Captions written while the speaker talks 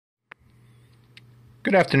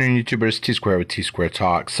Good afternoon, YouTubers. T Square with T Square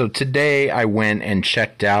Talk. So today I went and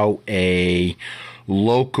checked out a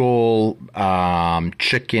local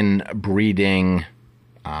chicken breeding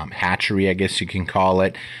hatchery, I guess you can call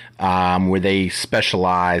it, where they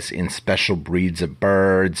specialize in special breeds of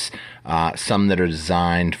birds, some that are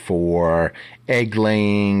designed for egg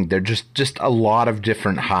laying. They're just a lot of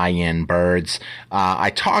different high-end birds.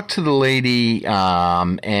 I talked to the lady,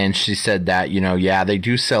 and she said that, yeah, they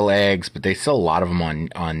do sell eggs, but they sell a lot of them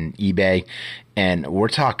on eBay. And we're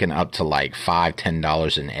talking up to like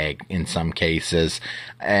 $5-10 an egg in some cases.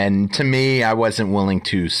 And to me, I wasn't willing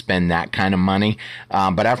to spend that kind of money.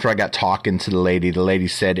 But after I got talking to the lady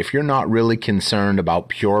said, if you're not really concerned about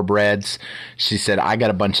purebreds, she said, I got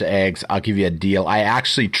a bunch of eggs. I'll give you a deal. I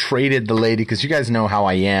actually traded the lady, because you guys know how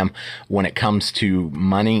I am when it comes to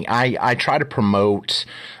money. I try to promote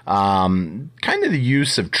kind of the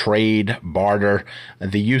use of trade, barter,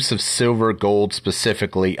 the use of silver, gold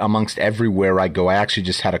specifically amongst everywhere I go. I actually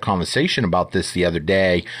just had a conversation about this the other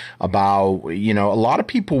day about, a lot of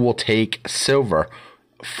people will take silver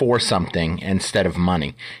for something instead of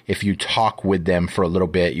money. If you talk with them for a little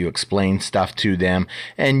bit, you explain stuff to them,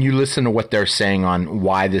 and you listen to what they're saying on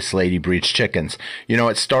why this lady breeds chickens.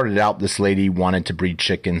 It started out, this lady wanted to breed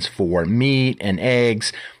chickens for meat and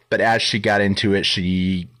eggs, but as she got into it,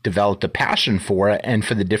 she developed a passion for it and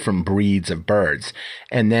for the different breeds of birds.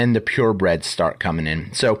 And then the purebreds start coming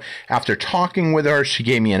in. So after talking with her, she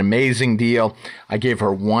gave me an amazing deal. I gave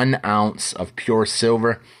her 1 ounce of pure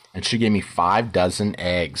silver, and she gave me 5 dozen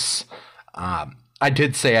eggs. I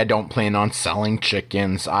did say I don't plan on selling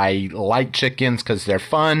chickens. I like chickens because they're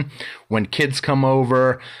fun. When kids come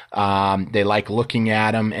over, they like looking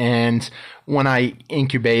at them. And when I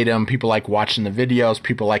incubate them, people like watching the videos.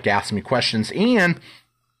 People like asking me questions. And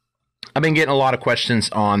I've been getting a lot of questions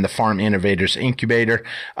on the Farm Innovators Incubator.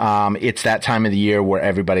 It's that time of the year where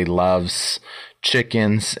everybody loves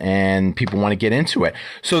chickens and people want to get into it.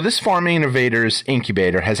 So this Farm Innovators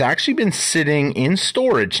Incubator has actually been sitting in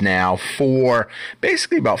storage now for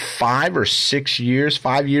basically about 5 or 6 years,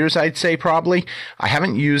 5 years, I'd say probably. I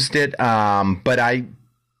haven't used it, but I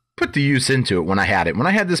put the use into it when I had it. When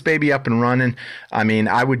I had this baby up and running,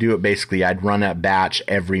 I would do it basically. I'd run a batch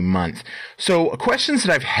every month. So questions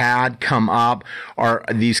that I've had come up are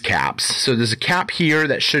these caps. So there's a cap here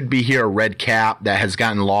that should be here, a red cap that has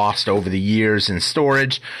gotten lost over the years in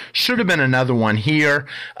storage. Should have been another one here.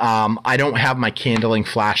 I don't have my candling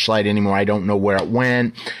flashlight anymore. I don't know where it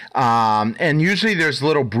went. And usually there's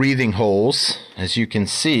little breathing holes, as you can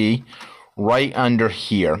see, right under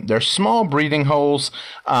here. They're small breathing holes,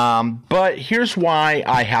 but here's why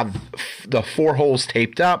I have the 4 holes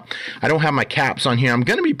taped up. I don't have my caps on here. I'm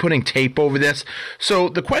going to be putting tape over this. So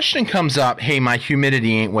the question comes up, hey, my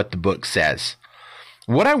humidity ain't what the book says.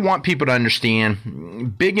 What I want people to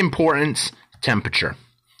understand, big importance, temperature.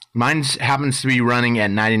 Mine happens to be running at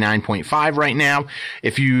 99.5 right now.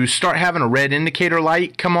 If you start having a red indicator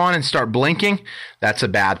light come on and start blinking, that's a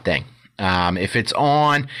bad thing. If it's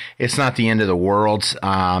on, it's not the end of the world.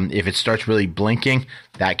 If it starts really blinking,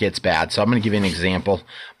 that gets bad. So I'm going to give you an example.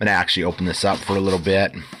 I'm going to actually open this up for a little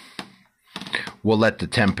bit. We'll let the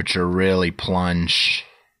temperature really plunge.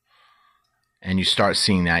 And you start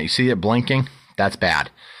seeing that. You see it blinking? That's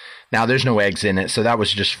bad. Now, there's no eggs in it, so that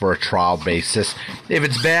was just for a trial basis. If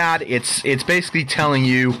it's bad, it's basically telling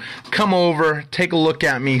you, come over, take a look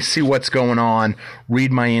at me, see what's going on,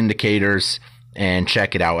 read my indicators, and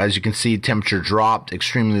check it out. As you can see, temperature dropped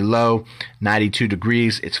extremely low, 92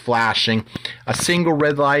 degrees. It's flashing. A single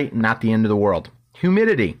red light, not the end of the world.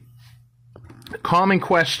 Humidity. Common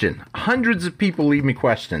question. Hundreds of people leave me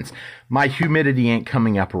questions. My humidity ain't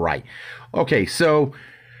coming up right. Okay, so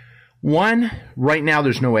 1, right now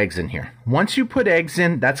there's no eggs in here. Once you put eggs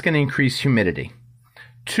in, that's going to increase humidity.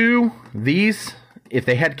 2, these, if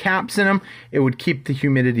they had caps in them, it would keep the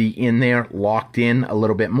humidity in there locked in a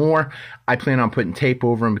little bit more. I plan on putting tape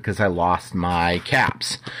over them because I lost my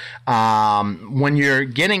caps. When you're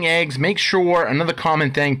getting eggs, make sure, another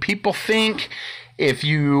common thing, people think if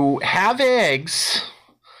you have eggs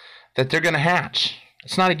that they're going to hatch.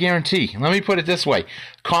 It's not a guarantee. Let me put it this way.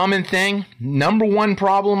 Common thing, number 1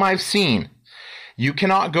 problem I've seen. You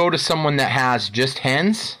cannot go to someone that has just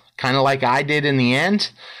hens, kind of like I did in the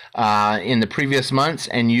end, in the previous months,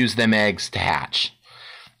 and use them eggs to hatch.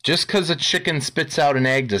 Just because a chicken spits out an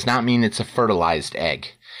egg does not mean it's a fertilized egg.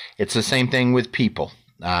 It's the same thing with people.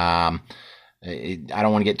 I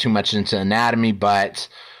don't want to get too much into anatomy, but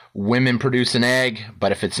women produce an egg,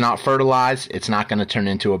 but if it's not fertilized, it's not going to turn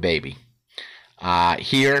into a baby.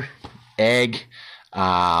 Here, egg,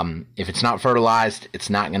 if it's not fertilized, it's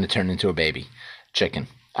not going to turn into a baby chicken.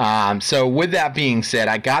 So with that being said,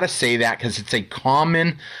 I got to say that because it's a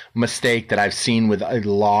common mistake that I've seen with a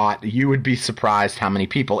lot. You would be surprised how many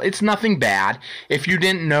people. It's nothing bad. If you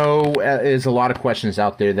didn't know, there's a lot of questions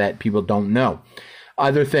out there that people don't know.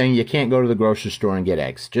 Other thing, you can't go to the grocery store and get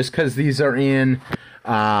eggs. Just because these are in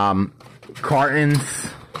cartons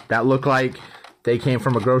that look like they came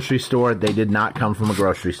from a grocery store, they did not come from a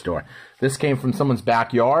grocery store. This came from someone's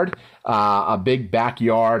backyard, a big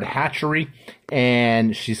backyard hatchery,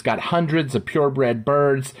 and she's got hundreds of purebred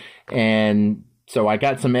birds. And so I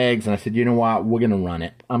got some eggs, and I said, you know what, we're going to run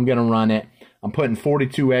it. I'm going to run it. I'm putting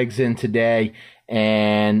 42 eggs in today,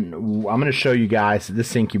 and I'm going to show you guys that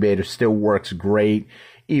this incubator still works great,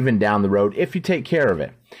 even down the road, if you take care of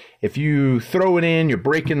it. If you throw it in, you're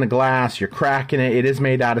breaking the glass, you're cracking it. It is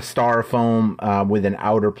made out of styrofoam with an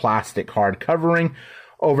outer plastic hard covering.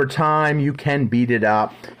 Over time, you can beat it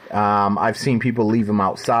up. I've seen people leave them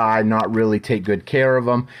outside, not really take good care of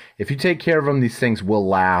them. If you take care of them, these things will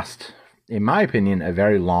last, in my opinion, a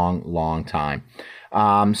very long, long time.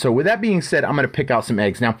 So with that being said, I'm going to pick out some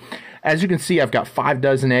eggs. Now, as you can see, I've got 5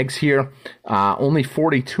 dozen eggs here. Only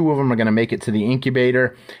 42 of them are going to make it to the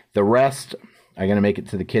incubator. The rest are going to make it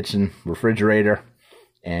to the kitchen refrigerator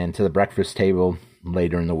and to the breakfast table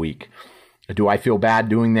later in the week. Do I feel bad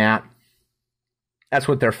doing that? That's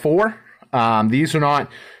what they're for. These are not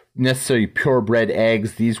necessarily purebred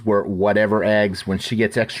eggs. These were whatever eggs. When she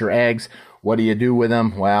gets extra eggs, what do you do with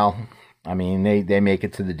them? Well, I mean, they make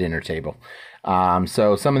it to the dinner table.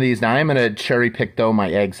 So some of these, now I'm going to cherry pick, though, my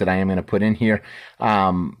eggs that I am going to put in here.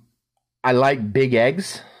 I like big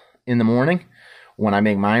eggs in the morning when I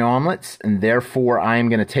make my omelets, and therefore I am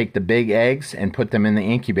going to take the big eggs and put them in the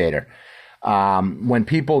incubator. When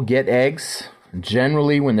people get eggs,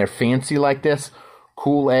 generally when they're fancy like this,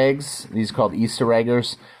 cool eggs, these are called Easter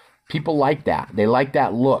eggers, people like that. They like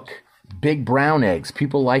that look. Big brown eggs,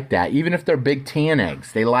 people like that. Even if they're big tan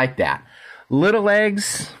eggs, they like that. Little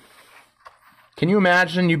eggs, can you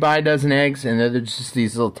imagine you buy a dozen eggs and they're just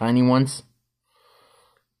these little tiny ones?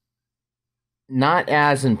 Not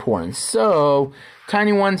as important. So,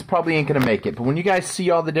 tiny ones probably ain't going to make it. But when you guys see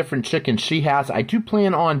all the different chickens she has, I do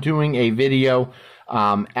plan on doing a video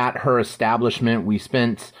at her establishment. We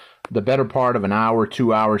spent the better part of an hour,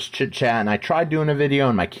 2 hours chit-chat, and I tried doing a video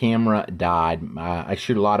and my camera died. I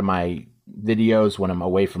shoot a lot of my videos when I'm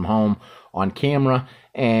away from home on camera,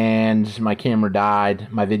 and my camera died.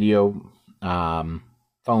 My video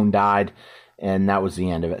phone died, and that was the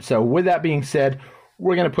end of it. So with that being said,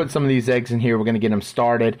 we're going to put some of these eggs in here. We're going to get them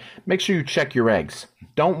started. Make sure you check your eggs.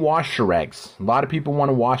 Don't wash your eggs. A lot of people want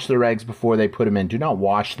to wash their eggs before they put them in. Do not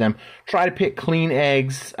wash them. Try to pick clean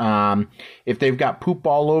eggs. If they've got poop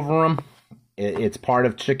all over them, it's part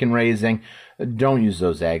of chicken raising. Don't use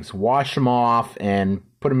those eggs. Wash them off and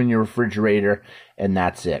put them in your refrigerator, and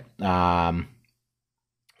that's it.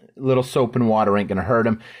 Little soap and water ain't going to hurt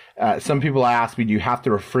them. Some people ask me, do you have to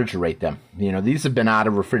refrigerate them? You know, these have been out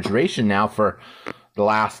of refrigeration now for the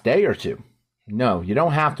last day or two. No, you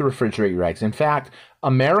don't have to refrigerate your eggs. In fact,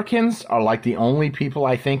 Americans are like the only people,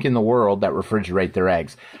 I think, in the world that refrigerate their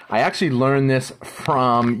eggs. I actually learned this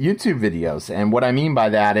from YouTube videos. And what I mean by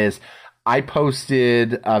that is I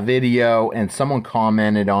posted a video and someone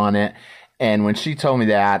commented on it. And when she told me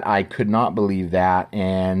that, I could not believe that.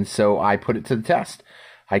 And so I put it to the test.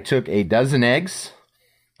 I took a dozen eggs.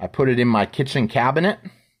 I put it in my kitchen cabinet,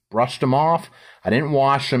 brushed them off. I didn't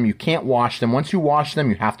wash them. You can't wash them. Once you wash them,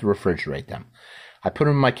 you have to refrigerate them. I put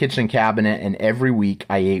them in my kitchen cabinet, and every week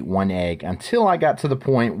I ate 1 egg until I got to the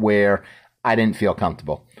point where I didn't feel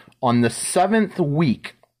comfortable. On the 7th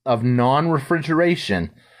week of non-refrigeration,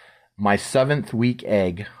 my 7th week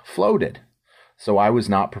egg floated. So I was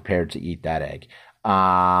not prepared to eat that egg.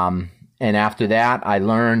 And after that, I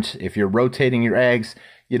learned if you're rotating your eggs,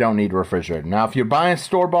 you don't need to refrigerate them. Now, if you're buying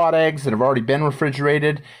store-bought eggs that have already been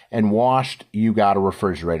refrigerated and washed, you got to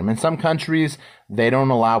refrigerate them. In some countries, they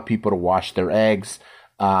don't allow people to wash their eggs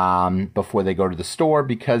before they go to the store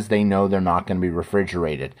because they know they're not going to be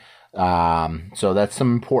refrigerated. So that's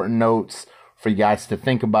some important notes for you guys to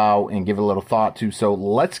think about and give a little thought to. So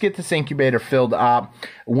let's get this incubator filled up.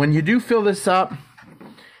 When you do fill this up,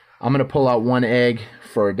 I'm going to pull out 1 egg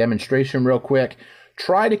for a demonstration real quick.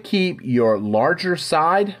 Try to keep your larger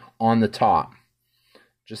side on the top,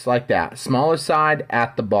 just like that. Smaller side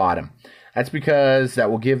at the bottom. That's because that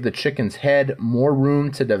will give the chicken's head more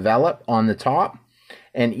room to develop on the top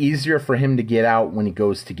and easier for him to get out when he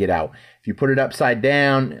goes to get out. If you put it upside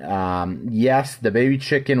down, yes, the baby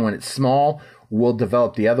chicken, when it's small, will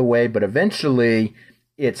develop the other way, but eventually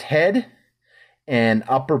its head and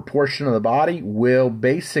upper portion of the body will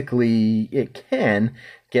basically, it can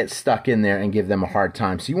get stuck in there and give them a hard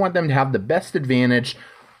time. So you want them to have the best advantage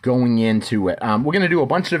going into it. We're going to do a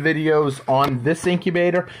bunch of videos on this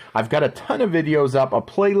incubator. I've got a ton of videos up, a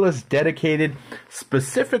playlist dedicated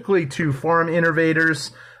specifically to farm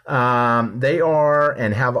innovators. They are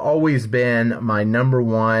and have always been my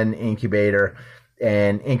 #1 incubator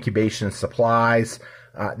and incubation supplies.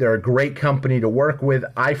 They're a great company to work with.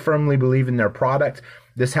 I firmly believe in their product.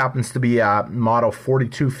 This happens to be a model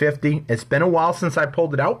 4250. It's been a while since I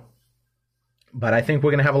pulled it out, but I think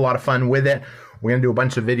we're going to have a lot of fun with it. We're going to do a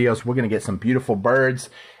bunch of videos. We're going to get some beautiful birds.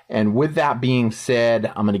 And with that being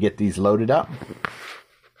said, I'm going to get these loaded up.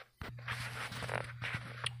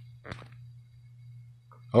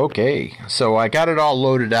 Okay, so I got it all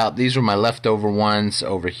loaded up. These are my leftover ones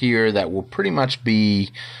over here that will pretty much be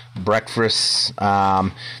breakfast.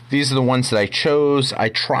 These are the ones that I chose. I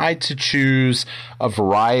tried to choose a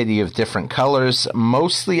variety of different colors.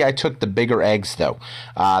 Mostly I took the bigger eggs though.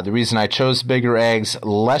 The reason I chose bigger eggs,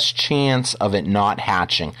 less chance of it not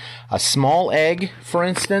hatching. A small egg, for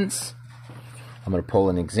instance, I'm going to pull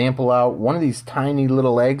an example out. One of these tiny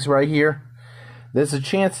little eggs right here, there's a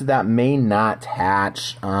chance that that may not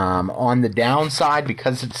hatch. On the downside,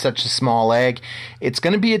 because it's such a small egg, it's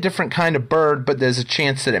going to be a different kind of bird, but there's a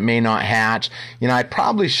chance that it may not hatch. You know, I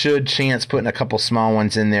probably should chance putting a couple small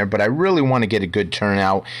ones in there, but I really want to get a good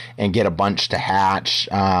turnout and get a bunch to hatch.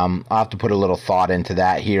 I'll have to put a little thought into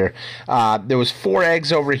that here. There was 4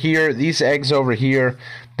 eggs over here. These eggs over here,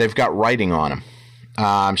 they've got writing on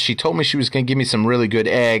them. She told me she was going to give me some really good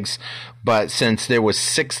eggs, but since there was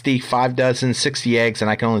 5 dozen, 60 eggs, and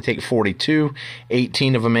I can only take 42,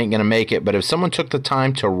 18 of them ain't going to make it. But if someone took the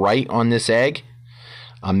time to write on this egg,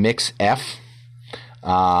 a mix F,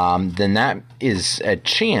 then that is a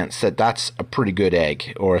chance that that's a pretty good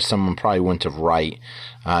egg, or someone probably wouldn't have write.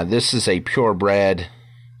 This is a purebred,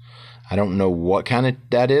 I don't know what kind of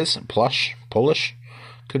that is, Polish,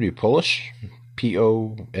 could be Polish,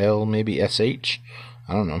 P-O-L, maybe S-H,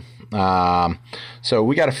 I don't know. So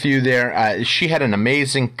we got a few there. She had an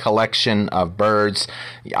amazing collection of birds.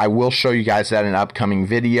 I will show you guys that in an upcoming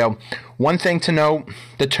video. One thing to note,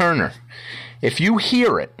 the turner. If you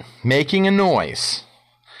hear it making a noise,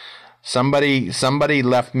 somebody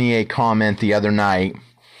left me a comment the other night.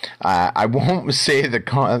 I won't say the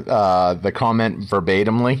comment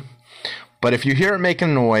verbatimly, but if you hear it making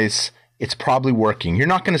a noise, it's probably working. You're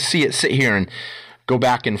not going to see it sit here and go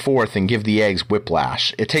back and forth and give the eggs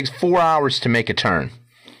whiplash. It takes 4 hours to make a turn.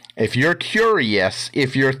 If you're curious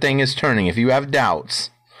if your thing is turning, if you have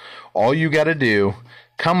doubts, all you got to do,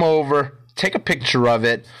 come over, take a picture of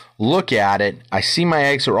it, look at it. I see my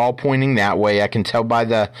eggs are all pointing that way. I can tell by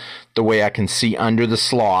the way I can see under the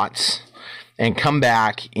slots. And come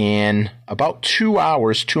back in about 2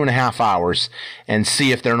 hours, 2.5 hours, and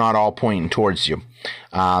see if they're not all pointing towards you.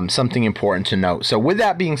 Something important to note. So with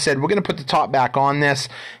that being said, we're going to put the top back on this,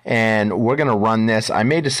 and we're going to run this. I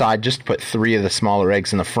may decide just to put 3 of the smaller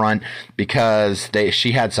eggs in the front, because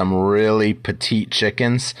she had some really petite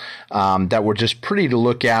chickens that were just pretty to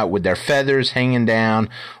look at, with their feathers hanging down,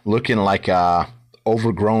 looking like a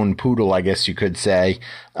overgrown poodle, I guess you could say.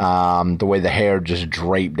 The way the hair just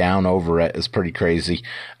draped down over it is pretty crazy.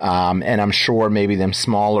 And I'm sure maybe them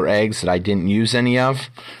smaller eggs that I didn't use any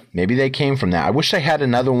of, maybe they came from that. I wish I had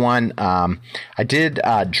another one. I did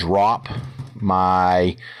drop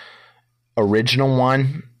my original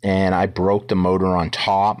one, and I broke the motor on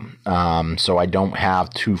top, so I don't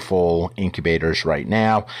have 2 full incubators right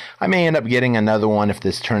now. I may end up getting another one if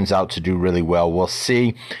this turns out to do really well. We'll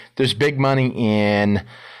see. There's big money in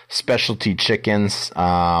specialty chickens.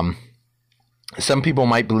 Some people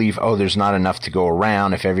might believe, oh, there's not enough to go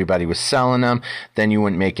around. If everybody was selling them, then you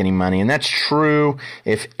wouldn't make any money. And that's true.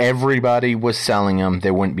 If everybody was selling them,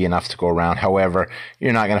 there wouldn't be enough to go around. However,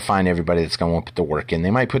 you're not going to find everybody that's going to put the work in.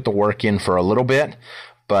 They might put the work in for a little bit,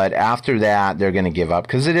 but after that, they're going to give up,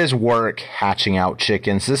 because it is work hatching out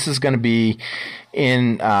chickens. This is going to be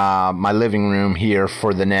in my living room here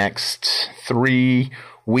for the next 3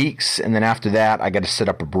 weeks, and then after that, I got to set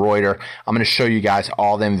up a broider. I'm going to show you guys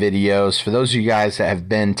all them videos. For those of you guys that have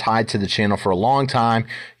been tied to the channel for a long time,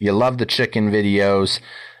 you love the chicken videos,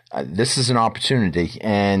 this is an opportunity.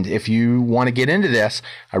 And if you want to get into this,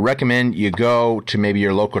 I recommend you go to maybe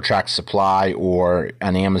your local Tractor Supply or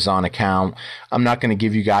an Amazon account. I'm not going to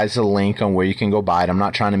give you guys a link on where you can go buy it. I'm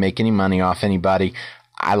not trying to make any money off anybody.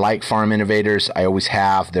 I like Farm Innovators. I always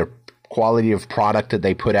have. Their quality of product that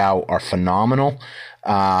they put out are phenomenal.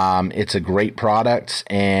 It's a great product,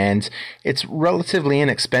 and it's relatively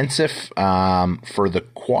inexpensive for the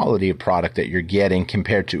quality of product that you're getting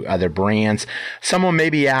compared to other brands. Someone may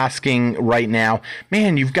be asking right now,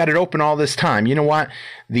 man, you've got it open all this time. You know what?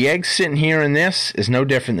 The egg sitting here in this is no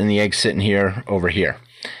different than the egg sitting here over here.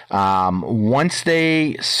 Once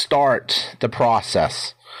they start the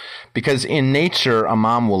process, because in nature, a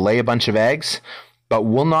mom will lay a bunch of eggs, but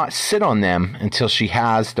will not sit on them until she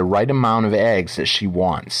has the right amount of eggs that she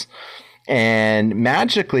wants. And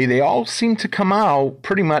magically, they all seem to come out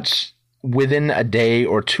pretty much within a day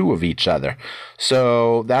or two of each other.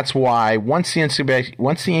 So that's why once the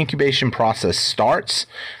incubation process starts,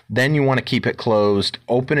 then you want to keep it closed,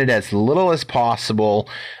 open it as little as possible,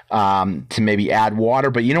 to maybe add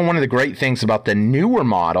water. But you know, one of the great things about the newer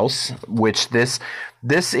models, which this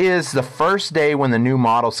is the first day when the new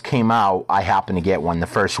models came out, I happened to get one the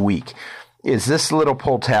first week, is this little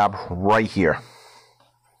pull tab right here.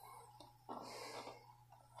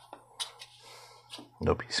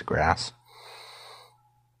 No piece of grass.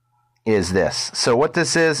 Is this. So what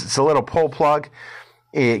this is, it's a little pull plug.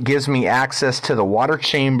 It gives me access to the water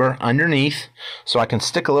chamber underneath, so I can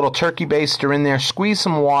stick a little turkey baster in there, squeeze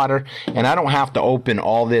some water, and I don't have to open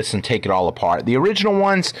all this and take it all apart. The original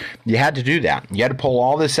ones, you had to do that. You had to pull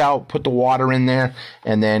all this out, put the water in there,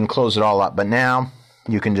 and then close it all up. But now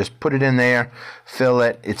you can just put it in there, fill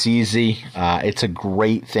it. It's easy. It's a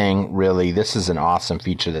great thing, really. This is an awesome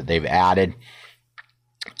feature that they've added.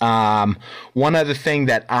 One other thing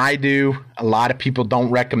that I do, a lot of people don't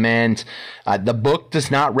recommend, the book does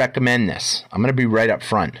not recommend this. I'm going to be right up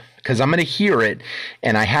front because I'm going to hear it,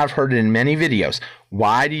 and I have heard it in many videos.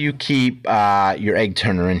 Why do you keep your egg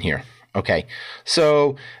turner in here? Okay,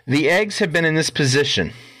 so the eggs have been in this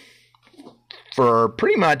position for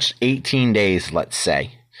pretty much 18 days, let's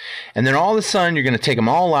say. And then all of a sudden, you're going to take them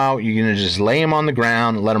all out. You're going to just lay them on the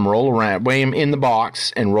ground, let them roll around, weigh them in the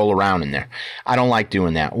box, and roll around in there. I don't like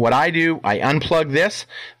doing that. What I do, I unplug this.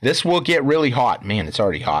 This will get really hot. Man, it's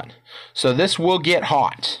already hot. So this will get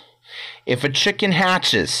hot. If a chicken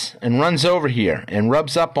hatches and runs over here and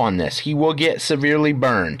rubs up on this, he will get severely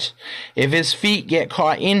burned. If his feet get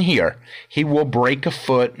caught in here, he will break a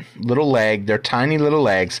foot, little leg. They're tiny little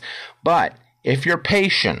legs. But if you're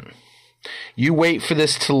patient, you wait for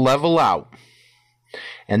this to level out,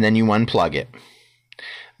 and then you unplug it.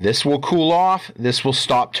 This will cool off. This will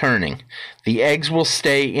stop turning. The eggs will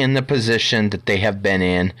stay in the position that they have been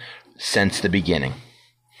in since the beginning.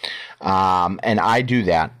 And I do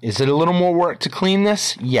that. Is it a little more work to clean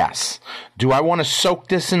this? Yes. Do I want to soak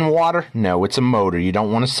this in water? No, it's a motor. You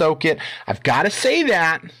don't want to soak it. I've got to say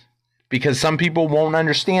that, because some people won't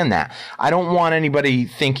understand that. I don't want anybody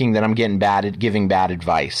thinking that I'm giving bad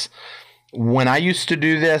advice. When I used to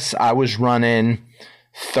do this, I was running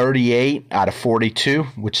 38 out of 42,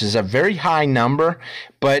 which is a very high number.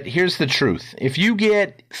 But here's the truth. If you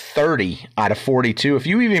get 30 out of 42, if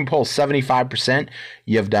you even pull 75%,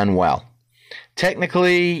 you've done well.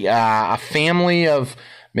 Technically, a family of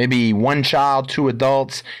maybe one child, 2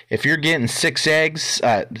 adults, if you're getting 6 eggs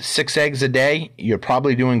a day, you're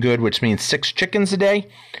probably doing good, which means 6 chickens a day,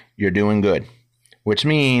 you're doing good. Which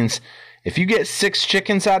means if you get 6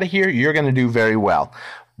 chickens out of here, you're going to do very well.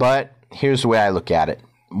 But here's the way I look at it.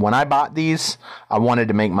 When I bought these, I wanted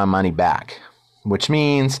to make my money back, which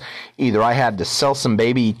means either I had to sell some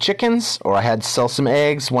baby chickens or I had to sell some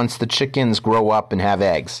eggs once the chickens grow up and have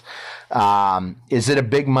eggs. Is it a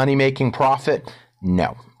big money-making profit?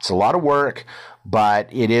 No. It's a lot of work, but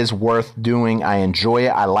it is worth doing. I enjoy it.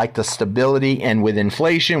 I like the stability. And with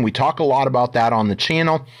inflation, we talk a lot about that on the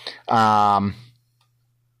channel.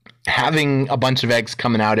 Having a bunch of eggs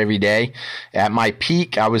coming out every day. At my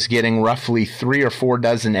peak, I was getting roughly 3 or 4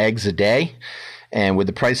 dozen eggs a day. And with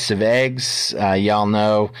the price of eggs, y'all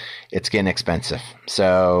know it's getting expensive.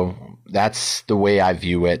 So that's the way I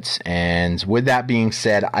view it. And with that being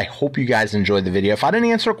said, I hope you guys enjoyed the video. If I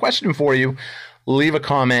didn't answer a question for you, leave a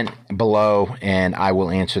comment below and I will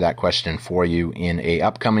answer that question for you in a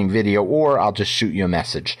upcoming video, or I'll just shoot you a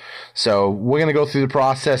message. So we're going to go through the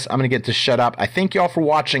process. I'm going to get this shut up. I thank you all for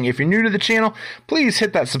watching. If you're new to the channel, please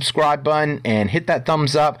hit that subscribe button and hit that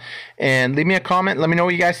thumbs up and leave me a comment. Let me know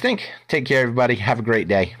what you guys think. Take care, everybody. Have a great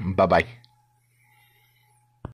day. Bye-bye.